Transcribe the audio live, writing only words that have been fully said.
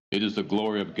It is the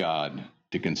glory of God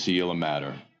to conceal a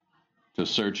matter. To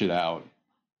search it out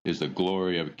is the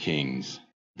glory of kings.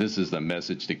 This is the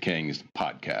Message to Kings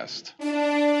podcast.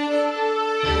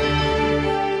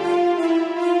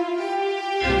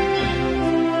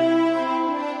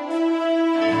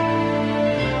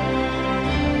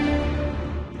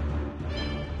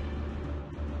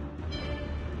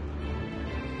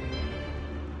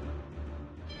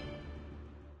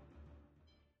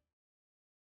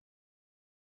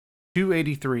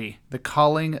 (283) The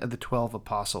Calling of the 12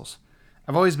 Apostles.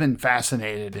 I've always been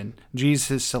fascinated in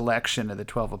Jesus' selection of the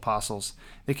 12 apostles.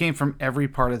 They came from every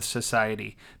part of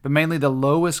society, but mainly the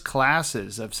lowest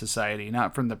classes of society,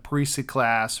 not from the priestly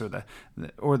class or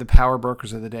the power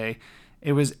brokers of the day.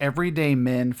 It was everyday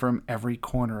men from every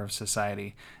corner of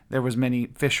society. There was many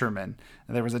fishermen.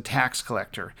 There was a tax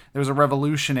collector. There was a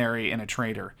revolutionary and a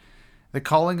trader. The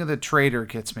calling of the trader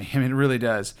gets me. I mean, it really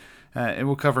does. And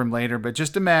we'll cover him later, but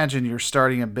just imagine you're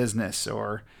starting a business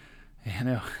you're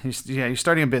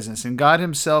starting a business and God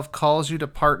himself calls you to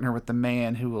partner with the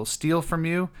man who will steal from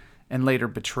you and later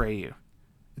betray you.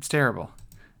 It's terrible.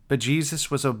 But Jesus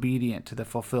was obedient to the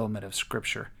fulfillment of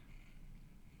Scripture.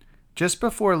 Just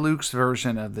before Luke's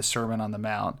version of the Sermon on the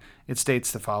Mount, it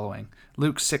states the following.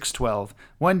 Luke 6:12.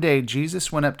 One day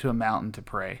Jesus went up to a mountain to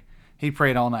pray. He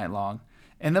prayed all night long.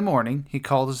 In the morning, he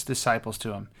called his disciples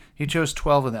to him. He chose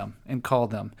 12 of them and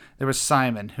called them. There was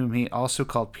Simon, whom he also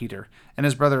called Peter, and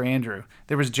his brother Andrew.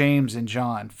 There was James and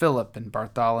John, Philip and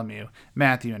Bartholomew,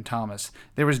 Matthew and Thomas.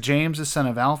 There was James the son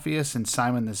of Alphaeus and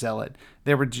Simon the Zealot.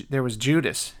 There was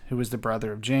Judas, who was the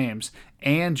brother of James,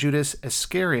 and Judas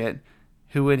Iscariot,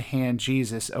 who would hand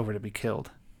Jesus over to be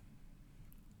killed.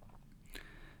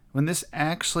 When this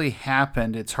actually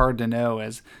happened, it's hard to know,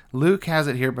 as Luke has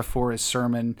it here before his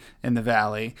sermon in the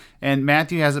valley, and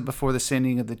Matthew has it before the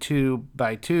sending of the 2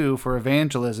 by 2 for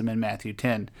evangelism in Matthew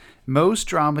 10. Most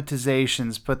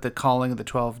dramatizations put the calling of the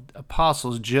 12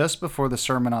 apostles just before the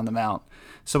Sermon on the Mount.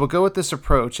 So we'll go with this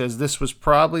approach, as this was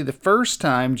probably the first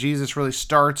time Jesus really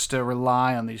starts to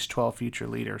rely on these 12 future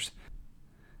leaders.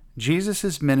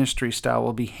 Jesus' ministry style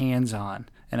will be hands-on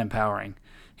and empowering.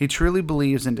 He truly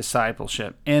believes in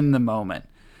discipleship in the moment.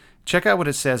 Check out what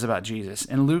it says about Jesus.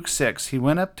 In Luke 6, he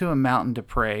went up to a mountain to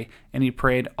pray, and he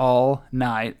prayed all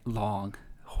night long.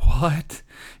 What?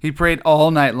 He prayed all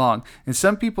night long. And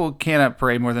some people cannot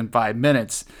pray more than 5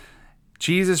 minutes.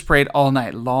 Jesus prayed all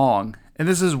night long. And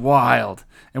this is wild.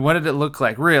 And what did it look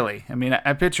like, really? I mean,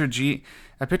 I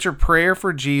picture prayer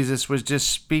for Jesus was just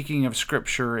speaking of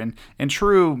Scripture and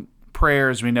true prayer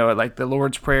as we know it, like the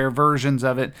Lord's Prayer versions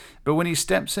of it. But when he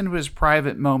steps into his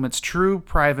private moments, true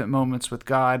private moments with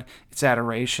God, it's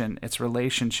adoration, it's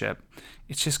relationship,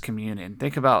 it's just communion.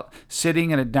 Think about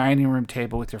sitting at a dining room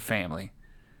table with your family.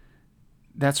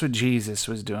 That's what Jesus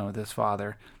was doing with his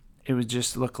Father. It would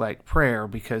just look like prayer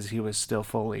because he was still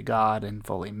fully God and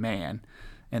fully man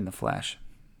in the flesh.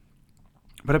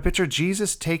 But I picture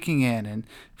Jesus taking in and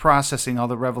processing all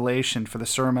the revelation for the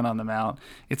Sermon on the Mount.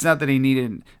 It's not that he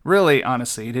needed, really,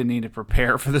 honestly, he didn't need to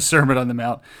prepare for the Sermon on the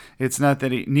Mount. It's not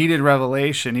that he needed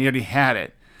revelation. He already had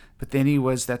it. But then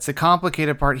that's the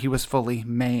complicated part, he was fully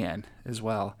man as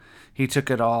well. He took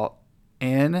it all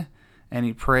in, and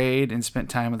he prayed and spent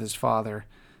time with his Father.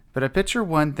 But I picture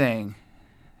one thing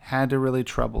had to really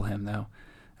trouble him,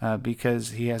 though,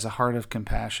 because he has a heart of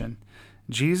compassion.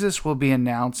 Jesus will be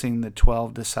announcing the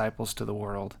 12 disciples to the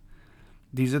world.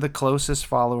 These are the closest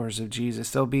followers of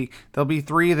Jesus. There'll be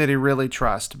 3 that he really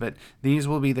trusts, but these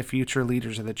will be the future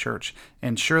leaders of the church.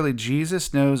 And surely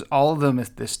Jesus knows all of them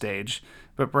at this stage,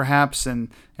 but perhaps, and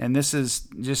this is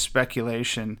just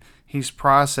speculation, he's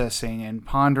processing and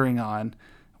pondering on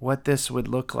what this would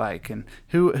look like and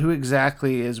who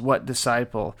exactly is what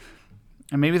disciple.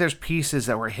 And maybe there's pieces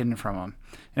that were hidden from him.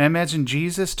 And I imagine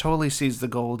Jesus totally sees the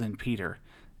gold in Peter,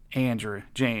 Andrew,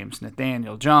 James,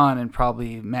 Nathaniel, John, and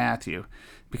probably Matthew,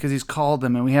 because he's called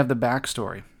them, and we have the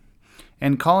backstory.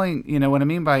 And calling, what I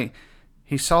mean by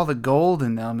he saw the gold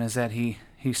in them is that he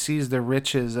sees the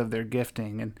riches of their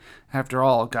gifting. And after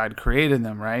all, God created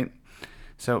them, right?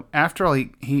 So after all,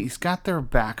 he's got their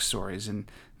backstories, and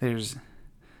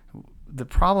the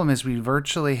problem is we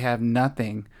virtually have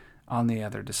nothing on the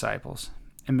other disciples.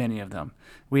 And many of them.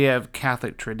 We have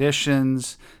Catholic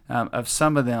traditions of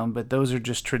some of them, but those are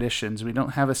just traditions. We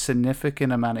don't have a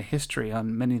significant amount of history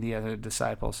on many of the other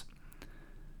disciples.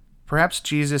 Perhaps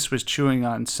Jesus was chewing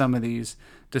on some of these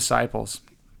disciples.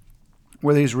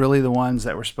 Were these really the ones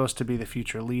that were supposed to be the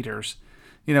future leaders?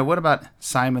 What about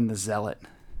Simon the Zealot?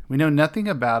 We know nothing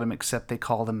about him except they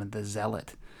called him the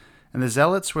Zealot. And the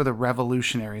Zealots were the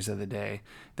revolutionaries of the day.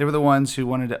 They were the ones who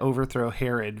wanted to overthrow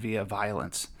Herod via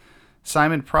violence.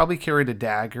 Simon probably carried a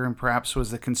dagger and perhaps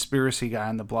was the conspiracy guy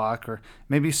on the block, or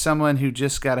maybe someone who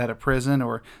just got out of prison,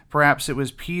 or perhaps it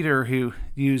was Peter who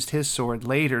used his sword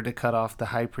later to cut off the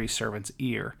high priest servant's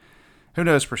ear. Who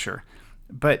knows for sure?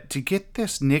 But to get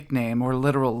this nickname or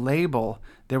literal label,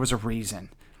 there was a reason.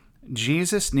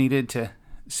 Jesus needed to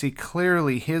see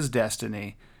clearly his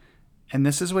destiny, and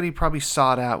this is what he probably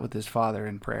sought out with his Father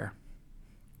in prayer.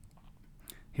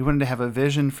 He wanted to have a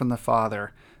vision from the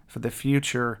Father for the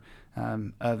future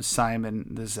of Simon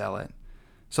the Zealot.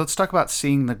 So let's talk about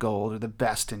seeing the gold or the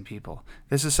best in people.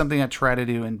 This is something I try to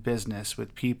do in business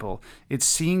with people. It's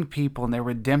seeing people and their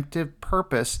redemptive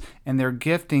purpose and their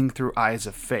gifting through eyes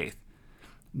of faith.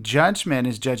 Judgment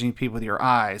is judging people with your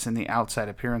eyes and the outside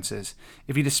appearances.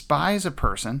 If you despise a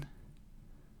person,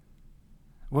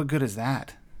 what good is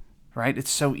that? Right?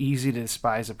 It's so easy to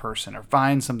despise a person or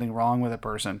find something wrong with a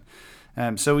person.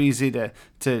 So easy to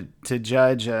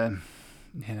judge,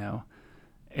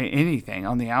 anything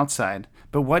on the outside.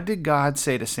 But what did God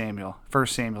say to Samuel? 1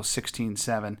 Samuel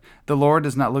 16:7. The Lord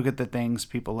does not look at the things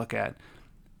people look at.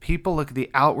 People look at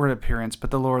the outward appearance,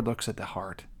 but the Lord looks at the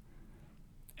heart.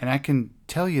 And I can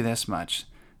tell you this much.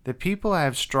 The people I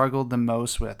have struggled the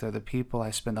most with are the people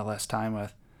I spend the less time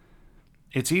with.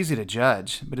 It's easy to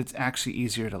judge, but it's actually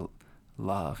easier to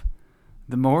love.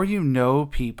 The more you know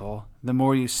people, the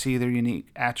more you see their unique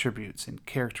attributes and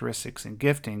characteristics and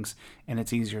giftings, and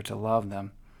it's easier to love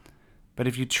them. But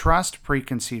if you trust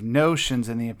preconceived notions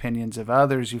and the opinions of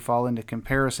others, you fall into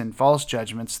comparison, false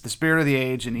judgments, the spirit of the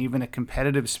age, and even a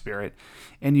competitive spirit,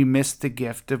 and you miss the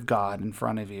gift of God in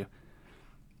front of you.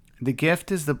 The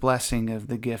gift is the blessing of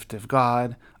the gift of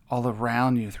God all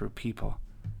around you through people.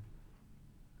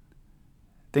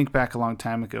 Think back a long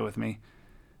time ago with me.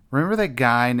 Remember that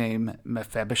guy named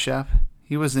Mephibosheth?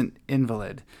 He was an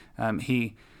invalid.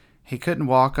 He couldn't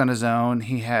walk on his own.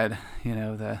 He had,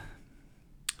 the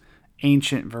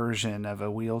ancient version of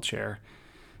a wheelchair,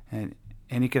 and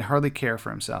he could hardly care for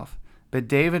himself. But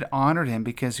David honored him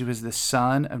because he was the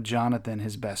son of Jonathan,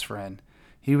 his best friend.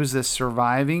 He was the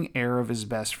surviving heir of his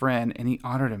best friend, and he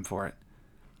honored him for it.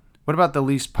 What about the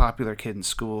least popular kid in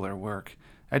school or work?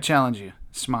 I challenge you.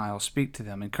 Smile, speak to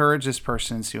them, encourage this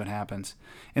person and see what happens.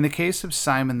 In the case of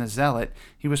Simon the Zealot,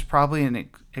 he was probably an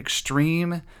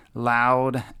extreme,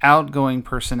 loud, outgoing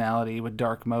personality with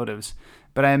dark motives.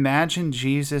 But I imagine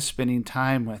Jesus spending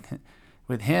time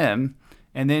with him,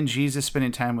 and then Jesus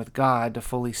spending time with God to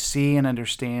fully see and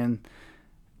understand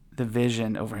the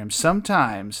vision over him.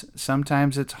 Sometimes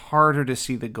it's harder to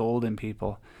see the gold in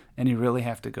people, and you really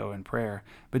have to go in prayer.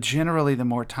 But generally, the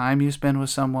more time you spend with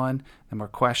someone, the more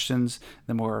questions,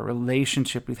 the more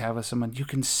relationship you have with someone, you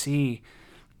can see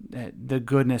the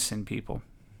goodness in people.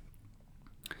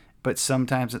 But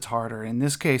sometimes it's harder. In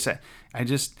this case, I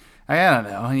don't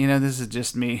know. This is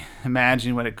just me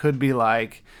imagining what it could be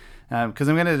like, because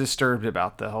I'm kind of disturbed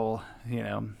about the whole,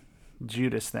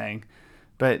 Judas thing.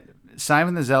 But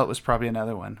Simon the Zealot was probably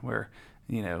another one where,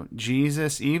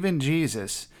 Jesus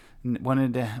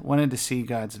wanted to see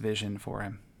God's vision for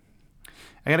him.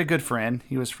 I got a good friend.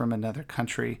 He was from another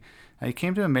country. He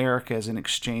came to America as an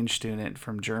exchange student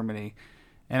from Germany,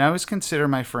 and I always consider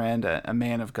my friend a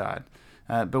man of God.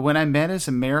 But when I met his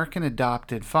American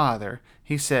adopted father,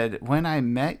 he said, "When I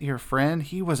met your friend,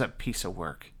 he was a piece of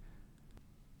work."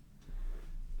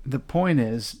 The point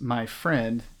is, my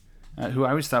friend, who I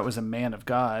always thought was a man of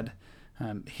God,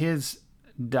 his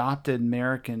adopted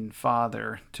American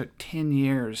father took 10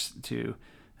 years to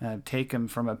take him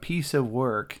from a piece of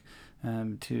work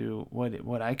to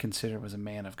what I consider was a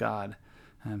man of God.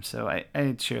 So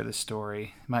I'd share this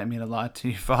story. It might mean a lot to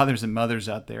you fathers and mothers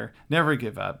out there. Never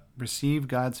give up. Receive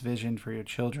God's vision for your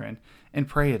children and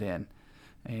pray it in,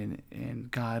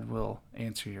 and God will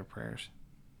answer your prayers.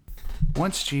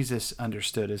 Once Jesus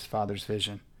understood his Father's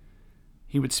vision,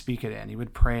 he would speak it in. He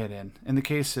would pray it in. In the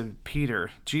case of Peter,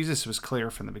 Jesus was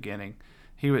clear from the beginning.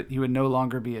 He would no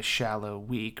longer be a shallow,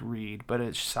 weak reed, but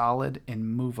a solid,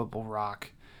 immovable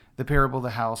rock. The parable of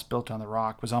the house built on the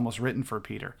rock was almost written for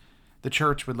Peter. The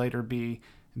church would later be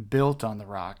built on the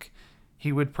rock.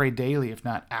 He would pray daily, if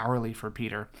not hourly, for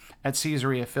Peter. At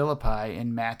Caesarea Philippi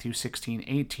in Matthew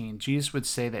 16:18, Jesus would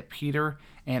say that Peter,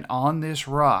 "And on this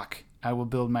rock I will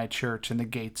build my church, and the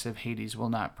gates of Hades will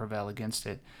not prevail against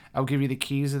it. I will give you the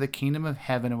keys of the kingdom of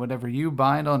heaven, and whatever you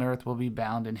bind on earth will be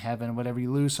bound in heaven, and whatever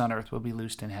you loose on earth will be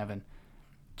loosed in heaven."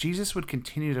 Jesus would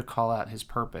continue to call out his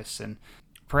purpose, and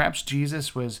perhaps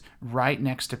Jesus was right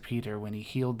next to Peter when he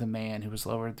healed the man who was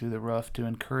lowered through the roof to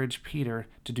encourage Peter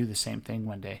to do the same thing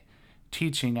one day.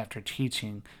 Teaching after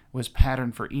teaching was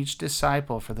patterned for each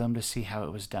disciple for them to see how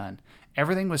it was done.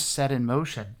 Everything was set in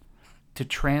motion to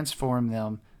transform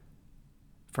them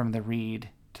from the reed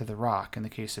to the rock in the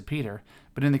case of Peter.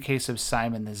 But in the case of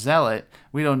Simon the Zealot,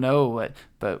 we don't know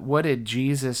what did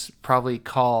Jesus probably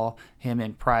call him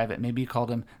in private? Maybe he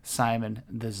called him Simon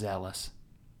the Zealous.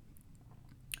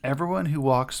 Everyone who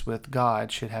walks with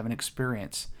God should have an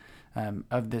experience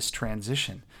of this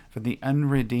transition from the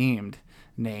unredeemed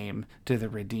name to the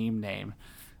redeemed name,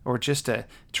 or just a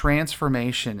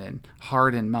transformation in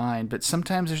heart and mind, but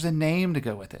sometimes there's a name to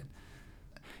go with it.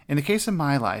 In the case of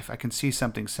my life, I can see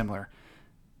something similar.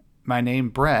 My name,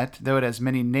 Brett, though it has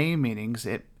many name meanings,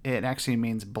 it actually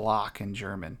means block in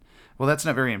German. Well, that's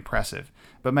not very impressive.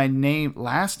 But my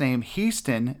last name,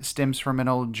 Heaston, stems from an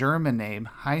old German name,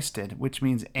 Heisted, which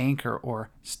means anchor or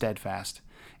steadfast.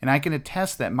 And I can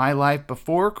attest that my life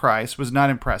before Christ was not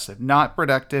impressive, not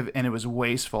productive, and it was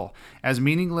wasteful, as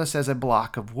meaningless as a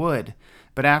block of wood.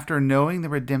 But after knowing the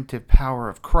redemptive power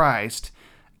of Christ,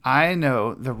 I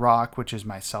know the rock which is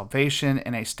my salvation,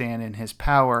 and I stand in his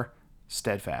power,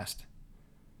 steadfast.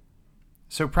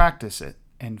 So practice it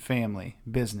in family,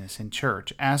 business, and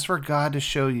church. Ask for God to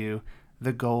show you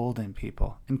the gold in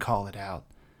people and call it out.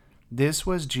 This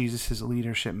was Jesus'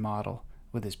 leadership model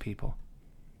with his people.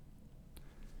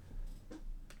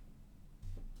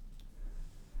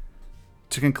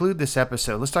 To conclude this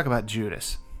episode, let's talk about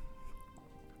Judas.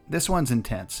 This one's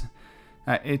intense.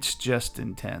 It's just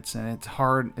intense, and it's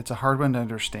hard. It's a hard one to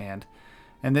understand.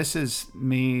 And this is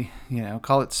me,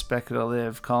 call it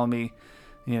speculative, call me,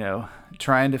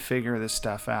 trying to figure this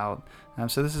stuff out.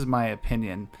 So this is my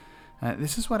opinion.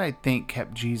 This is what I think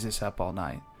kept Jesus up all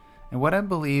night. And what I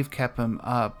believe kept him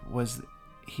up was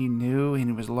he knew and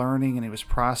he was learning and he was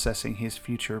processing his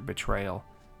future betrayal.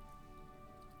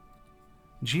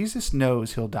 Jesus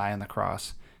knows he'll die on the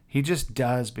cross. He just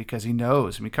does because he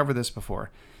knows. And we covered this before.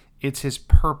 It's his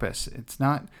purpose. It's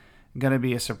not going to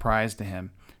be a surprise to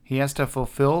him. He has to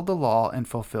fulfill the law and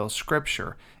fulfill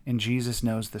Scripture, and Jesus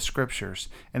knows the Scriptures.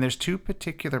 And there's two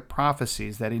particular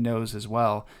prophecies that he knows as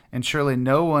well, and surely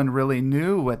no one really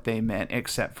knew what they meant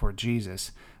except for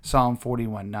Jesus. Psalm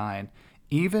 41:9.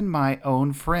 Even my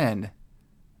own friend,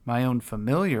 my own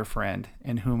familiar friend,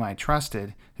 in whom I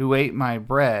trusted, who ate my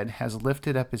bread, has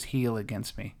lifted up his heel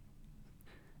against me.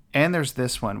 And there's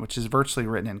this one, which is virtually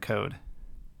written in code.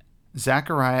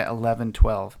 Zechariah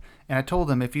 11:12. And I told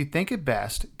them, if you think it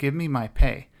best, give me my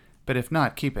pay, but if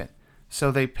not, keep it.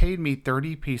 So they paid me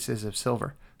 30 pieces of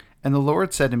silver. And the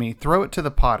Lord said to me, throw it to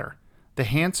the potter, the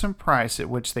handsome price at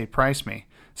which they priced me.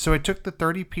 So I took the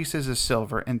 30 pieces of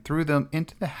silver and threw them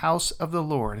into the house of the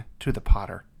Lord to the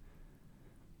potter.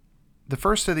 The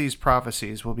first of these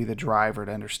prophecies will be the driver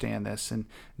to understand this, and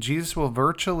Jesus will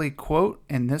virtually quote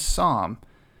in this psalm,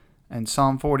 in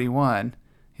Psalm 41,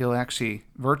 he'll actually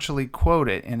virtually quote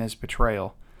it in his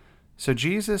betrayal. So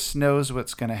Jesus knows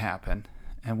what's going to happen,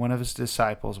 and one of his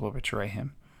disciples will betray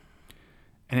him.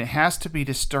 And it has to be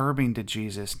disturbing to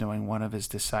Jesus knowing one of his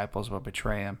disciples will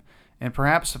betray him. And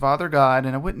perhaps Father God,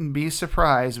 and I wouldn't be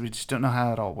surprised, we just don't know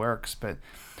how it all works, but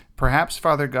perhaps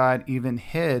Father God even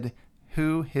hid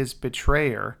who his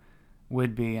betrayer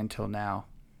would be until now.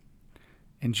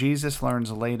 And Jesus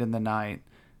learns late in the night,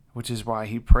 which is why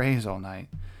he prays all night.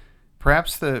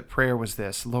 Perhaps the prayer was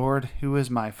this, Lord, who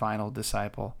is my final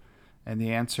disciple? And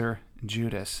the answer,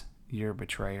 Judas, your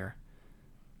betrayer.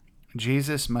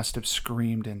 Jesus must have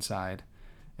screamed inside.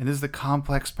 And this is the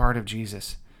complex part of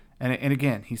Jesus. And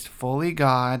again, he's fully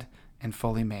God and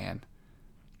fully man.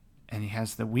 And he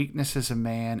has the weaknesses of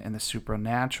man and the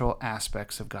supernatural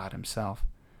aspects of God himself.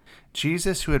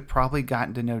 Jesus, who had probably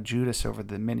gotten to know Judas over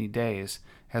the many days,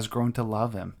 has grown to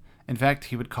love him. In fact,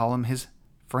 he would call him his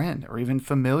friend or even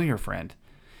familiar friend.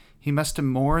 He must have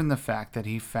mourned the fact that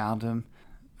he found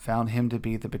him to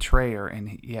be the betrayer,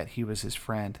 and yet he was his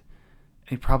friend.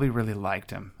 He probably really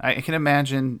liked him. I can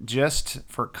imagine, just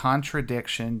for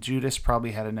contradiction, Judas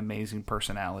probably had an amazing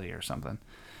personality or something.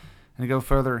 And to go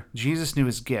further, Jesus knew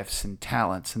his gifts and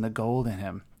talents and the gold in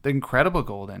him, the incredible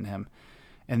gold in him.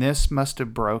 And this must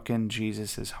have broken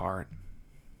Jesus' heart.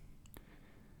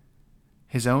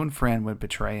 His own friend would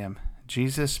betray him.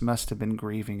 Jesus must have been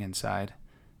grieving inside.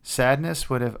 Sadness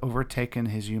would have overtaken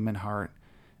his human heart.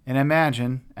 And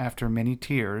imagine, after many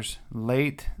tears,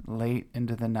 late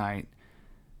into the night,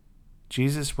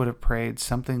 Jesus would have prayed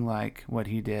something like what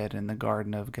he did in the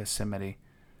Garden of Gethsemane,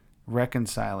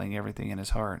 reconciling everything in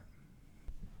his heart.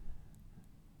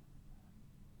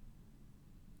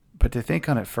 But to think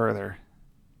on it further,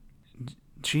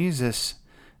 Jesus,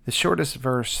 the shortest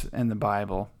verse in the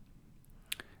Bible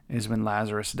is when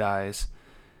Lazarus dies,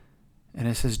 and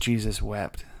it says Jesus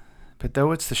wept. But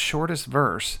though it's the shortest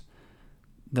verse,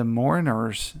 the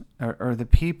mourners, or the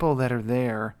people that are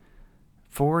there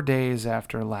 4 days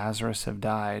after Lazarus had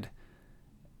died,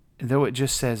 though it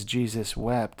just says Jesus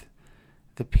wept,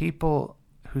 the people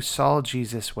who saw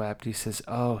Jesus wept, he says,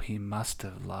 oh, he must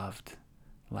have loved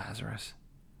Lazarus.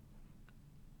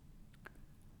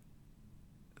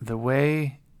 The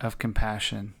way of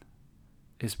compassion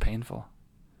is painful.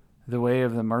 The way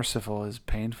of the merciful is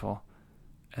painful,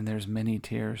 and there's many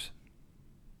tears.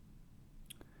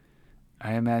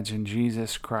 I imagine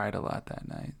Jesus cried a lot that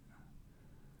night.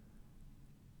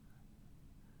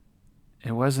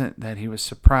 It wasn't that he was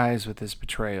surprised with his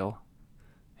betrayal.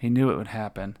 He knew it would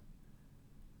happen.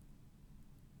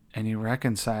 And he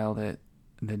reconciled it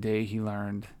the day he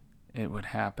learned it would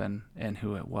happen and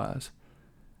who it was.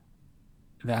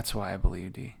 That's why I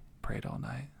believed he prayed all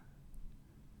night.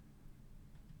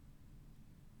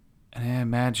 And I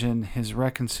imagine his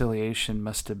reconciliation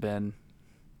must have been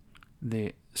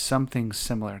something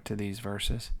similar to these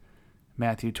verses.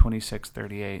 Matthew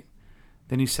 26:38.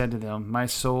 Then he said to them, my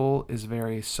soul is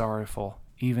very sorrowful,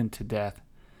 even to death.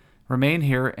 Remain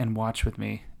here and watch with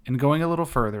me. And going a little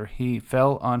further, he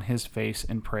fell on his face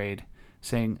and prayed,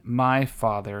 saying, my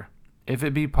Father, if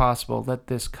it be possible, let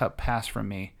this cup pass from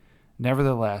me.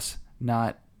 Nevertheless,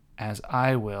 not as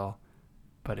I will,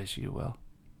 but as you will.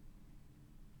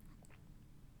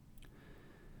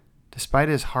 Despite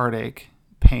his heartache,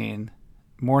 pain,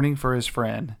 mourning for his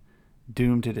friend,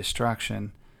 doomed to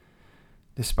destruction,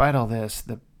 despite all this,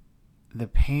 the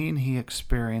pain he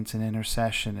experienced in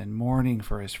intercession and mourning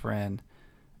for his friend,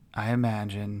 I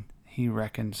imagine he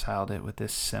reconciled it with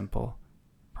this simple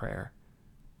prayer.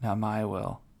 Not my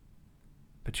will,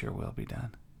 but your will be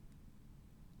done.